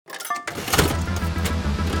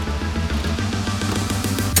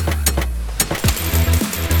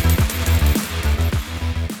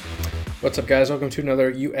What's up, guys? Welcome to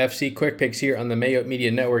another UFC Quick Picks here on the Mayo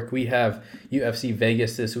Media Network. We have UFC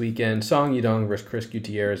Vegas this weekend. Song Yudong versus Chris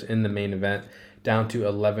Gutierrez in the main event. Down to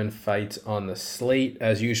 11 fights on the slate.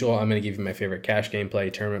 As usual, I'm going to give you my favorite cash game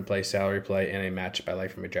play, tournament play, salary play, and a matchup I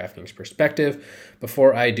like from a DraftKings perspective.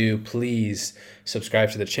 Before I do, please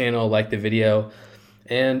subscribe to the channel, like the video.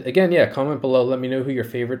 And again, comment below. Let me know who your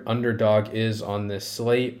favorite underdog is on this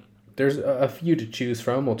slate. There's a few to choose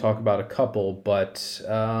from. We'll talk about a couple, but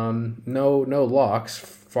no locks,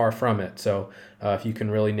 far from it. So if you can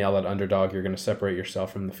really nail that underdog, you're going to separate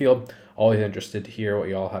yourself from the field. Always interested to hear what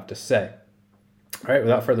you all have to say. All right,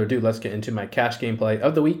 without further ado, let's get into my cash gameplay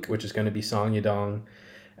of the week, which is going to be Song Yudong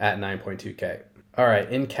at 9.2K. All right,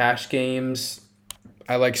 in cash games,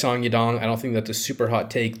 I like Song Yudong. I don't think that's a super hot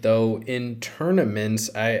take, though. In tournaments,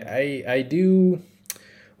 I do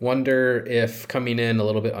wonder if coming in a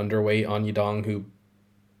little bit underweight on Yudong, who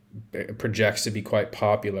projects to be quite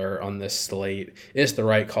popular on this slate, is the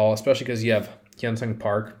right call, especially because you have Hyun-Sung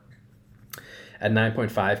Park at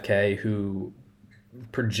 9.5K, who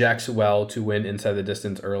projects well to win inside the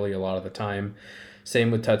distance early a lot of the time. Same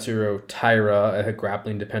with Tatsuro Taira, a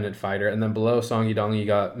grappling-dependent fighter. And then below Song Yudong, you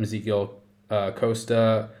got Ezekiel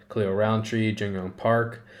Costa, Khalil Roundtree, Jung-Young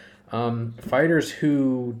Park. Fighters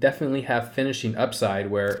who definitely have finishing upside,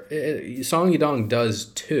 where Song Yudong does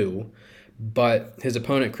too, but his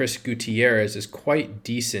opponent Chris Gutierrez is quite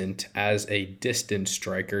decent as a distance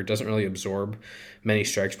striker. Doesn't really absorb many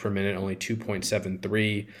strikes per minute, only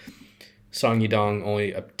 2.73. Song Yudong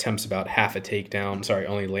only attempts about half a takedown.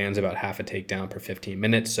 Only lands about half a takedown per 15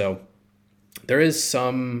 minutes. So there is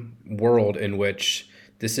some world in which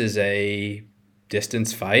this is a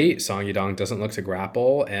distance fight. Song Yudong doesn't look to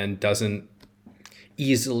grapple and doesn't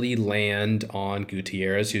easily land on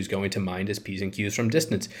Gutierrez, who's going to mind his P's and Q's from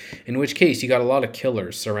distance. In which case, you got a lot of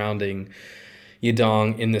killers surrounding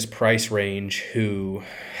Yudong in this price range who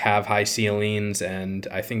have high ceilings, and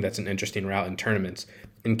I think that's an interesting route in tournaments.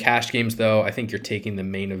 In cash games, though, I think you're taking the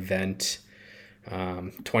main event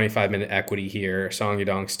 25-minute equity here. Song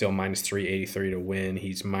Yudong still minus 383 to win.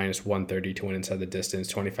 He's minus 130 to win inside the distance,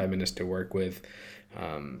 25 minutes to work with.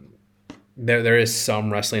 There is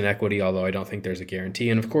some wrestling equity, although I don't think there's a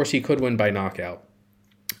guarantee. And, of course, he could win by knockout.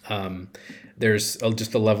 There's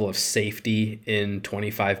just a level of safety in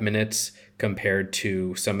 25 minutes compared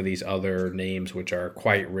to some of these other names, which are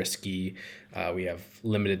quite risky. We have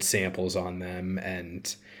limited samples on them,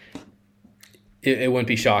 and it wouldn't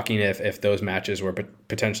be shocking if those matches were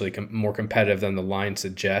potentially more competitive than the line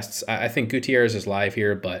suggests. I think Gutierrez is live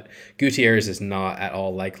here, but Gutierrez is not at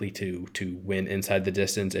all likely to win inside the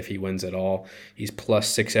distance if he wins at all. He's plus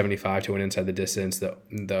 675 to win inside the distance.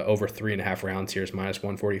 The over 3.5 rounds here is minus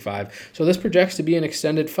 145. So this projects to be an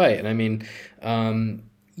extended fight. And I mean,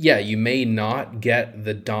 you may not get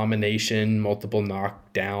the domination, multiple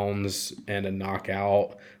knockdowns, and a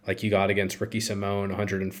knockout like you got against Ricky Simone,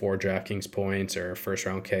 104 DraftKings points, or first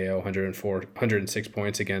round KO, 106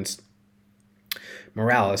 points against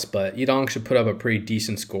Morales. But Yudong should put up a pretty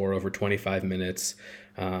decent score over 25 minutes.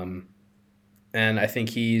 And I think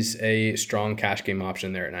he's a strong cash game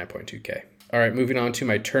option there at 9.2K. All right, moving on to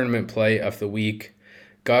my tournament play of the week.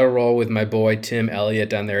 Got to roll with my boy Tim Elliott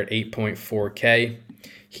down there at 8.4K.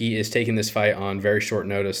 He is taking this fight on very short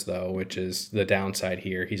notice, though, which is the downside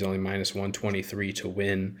here. He's only minus 123 to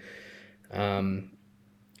win. And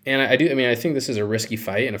I think this is a risky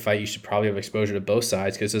fight, and a fight you should probably have exposure to both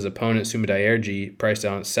sides, because his opponent, Sumudaerji, priced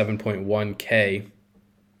down at 7.1K,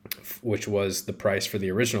 which was the price for the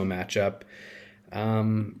original matchup,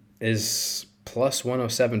 is plus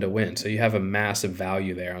 107 to win. So you have a massive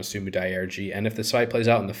value there on Sumudaerji. And if this fight plays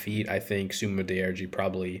out in the feet, I think Sumudaerji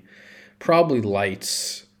probably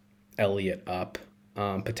lights Elliott up,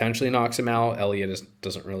 potentially knocks him out. Elliott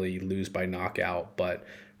doesn't really lose by knockout, but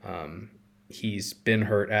he's been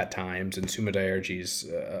hurt at times, and Sumudaerji's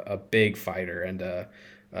a big fighter and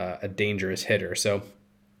a dangerous hitter. So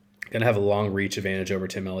going to have a long reach advantage over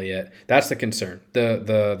Tim Elliott. That's the concern.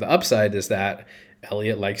 The upside is that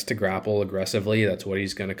Elliott likes to grapple aggressively. That's what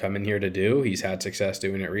he's going to come in here to do. He's had success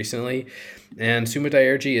doing it recently. And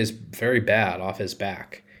Sumudaerji is very bad off his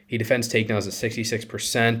back. He defends takedowns at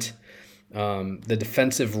 66%. The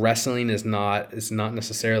defensive wrestling is not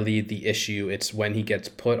necessarily the issue. It's when he gets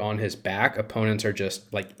put on his back, opponents are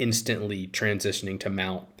just like instantly transitioning to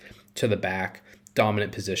mount to the back,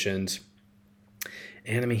 dominant positions.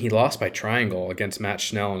 And I mean, he lost by triangle against Matt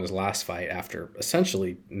Schnell in his last fight after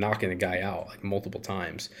essentially knocking the guy out like multiple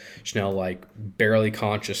times. Schnell like barely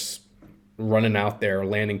conscious, running out there,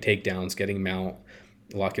 landing takedowns, getting mount,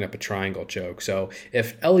 locking up a triangle choke. So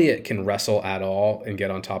if Elliott can wrestle at all and get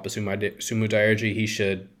on top of Sumudaerji, he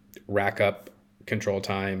should rack up control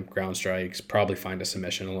time, ground strikes, probably find a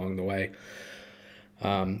submission along the way.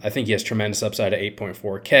 I think he has tremendous upside at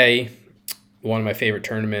 8.4K. One of my favorite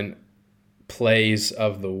tournament plays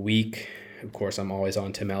of the week. Of course, I'm always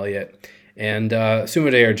on Tim Elliott. And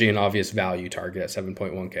Sumade RG, an obvious value target at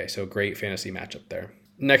 7.1K. So great fantasy matchup there.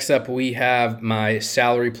 Next up, we have my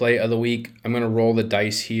salary play of the week. I'm going to roll the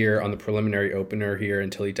dice here on the preliminary opener here in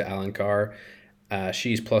Talita Alencar.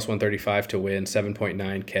 She's plus 135 to win,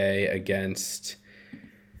 7.9K against...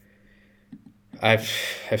 I've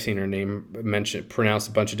seen her name pronounced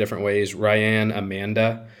a bunch of different ways. Ryan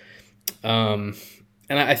Amanda. And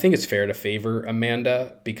I think it's fair to favor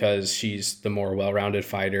Amanda because she's the more well-rounded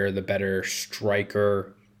fighter, the better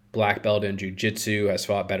striker, black belt in jiu-jitsu, has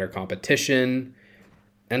fought better competition.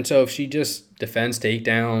 And so if she just defends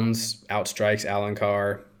takedowns, outstrikes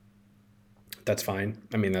Alencar, that's fine.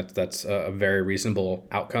 I mean, that's a very reasonable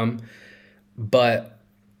outcome. But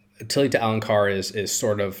Talita Alencar is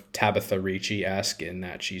sort of Tabitha Ricci-esque in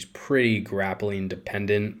that she's pretty grappling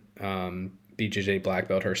dependent. BJJ black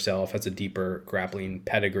belt herself has a deeper grappling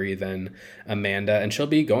pedigree than Amanda, and she'll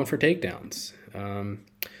be going for takedowns.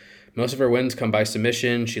 Most of her wins come by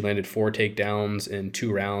submission. She landed 4 takedowns in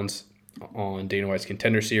 2 rounds on Dana White's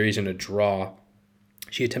Contender Series in a draw.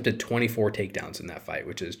 She attempted 24 takedowns in that fight,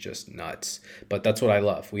 which is just nuts. But that's what I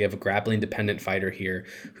love. We have a grappling-dependent fighter here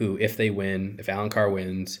who, if Alencar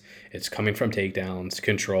wins, it's coming from takedowns,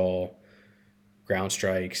 control, ground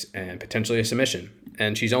strikes, and potentially a submission.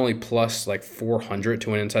 And she's only plus like 400 to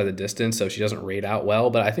win inside the distance, so she doesn't rate out well.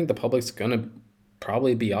 But I think the public's going to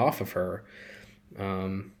probably be off of her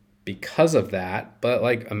because of that. But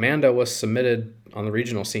like Amanda was submitted on the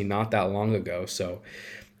regional scene not that long ago, so...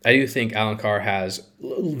 I do think Alencar has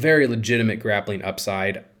very legitimate grappling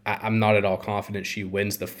upside. I'm not at all confident she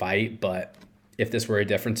wins the fight, but if this were a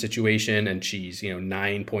different situation and she's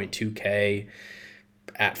 9.2K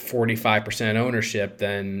at 45% ownership,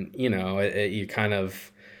 then you kind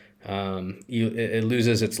of it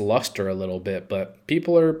loses its luster a little bit. But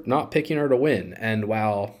people are not picking her to win, and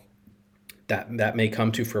while that may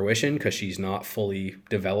come to fruition because she's not fully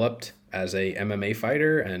developed as a MMA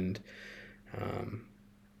fighter and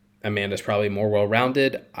Amanda's probably more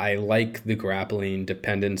well-rounded. I like the grappling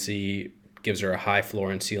dependency, gives her a high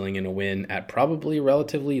floor and ceiling in a win at probably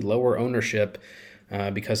relatively lower ownership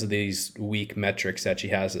because of these weak metrics that she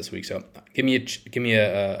has this week. So give me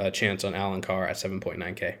a chance on Alencar at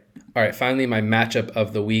 7.9K. All right, finally my matchup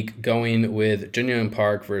of the week, going with Jun Young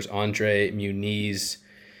Park versus Andre Muniz.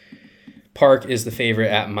 Park is the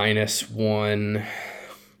favorite at minus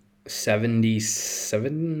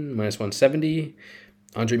 170.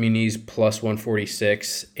 Andre Muniz plus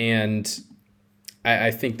 146, and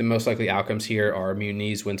I think the most likely outcomes here are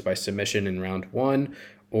Muniz wins by submission in round 1,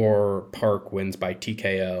 or Park wins by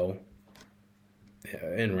TKO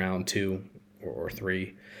in round 2 or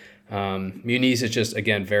 3. Muniz is just,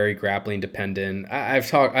 again, very grappling dependent.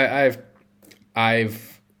 I've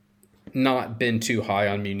not been too high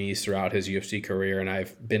on Muniz throughout his UFC career, and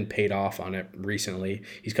I've been paid off on it recently.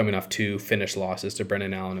 He's coming off 2 finished losses to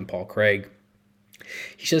Brendan Allen and Paul Craig.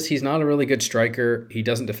 He's not a really good striker. He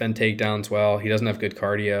doesn't defend takedowns well. He doesn't have good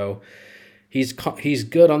cardio. He's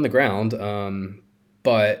good on the ground,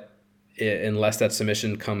 but unless that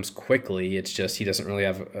submission comes quickly, it's just he doesn't really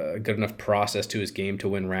have a good enough process to his game to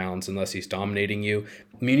win rounds unless he's dominating you.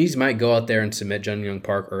 Muniz might go out there and submit Jun Young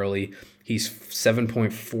Park early. He's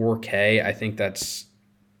 7.4K. I think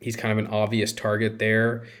he's kind of an obvious target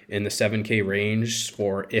there in the 7K range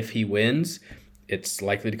for if he wins. It's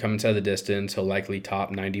likely to come inside the distance. He'll likely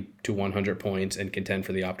top 90 to 100 points and contend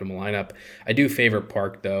for the optimal lineup. I do favor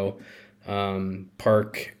Park, though.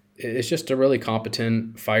 Park is just a really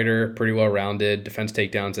competent fighter, pretty well-rounded, defense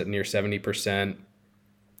takedowns at near 70%.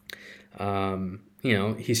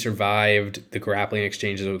 He survived the grappling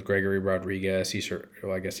exchanges with Gregory Rodriguez.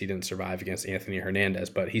 I guess he didn't survive against Anthony Hernandez,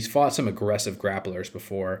 but he's fought some aggressive grapplers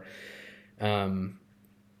before.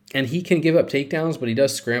 And he can give up takedowns, but he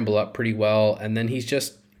does scramble up pretty well. And then he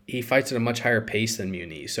fights at a much higher pace than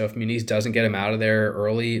Muniz. So if Muniz doesn't get him out of there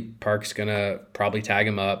early, Park's going to probably tag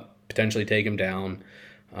him up, potentially take him down,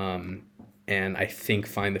 and I think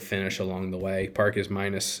find the finish along the way. Park is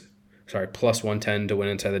plus 110 to win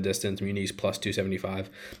inside the distance. Muniz plus 275.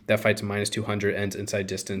 That fight's minus 200, ends inside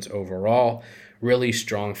distance overall. Really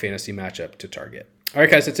strong fantasy matchup to target. All right,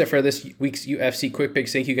 guys, that's it for this week's UFC Quick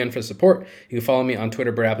Picks. Thank you again for the support. You can follow me on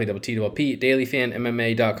Twitter, BradleyTTP,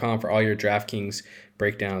 dailyfanmma.com for all your DraftKings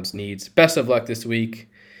breakdowns needs. Best of luck this week,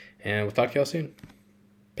 and we'll talk to y'all soon.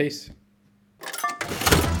 Peace.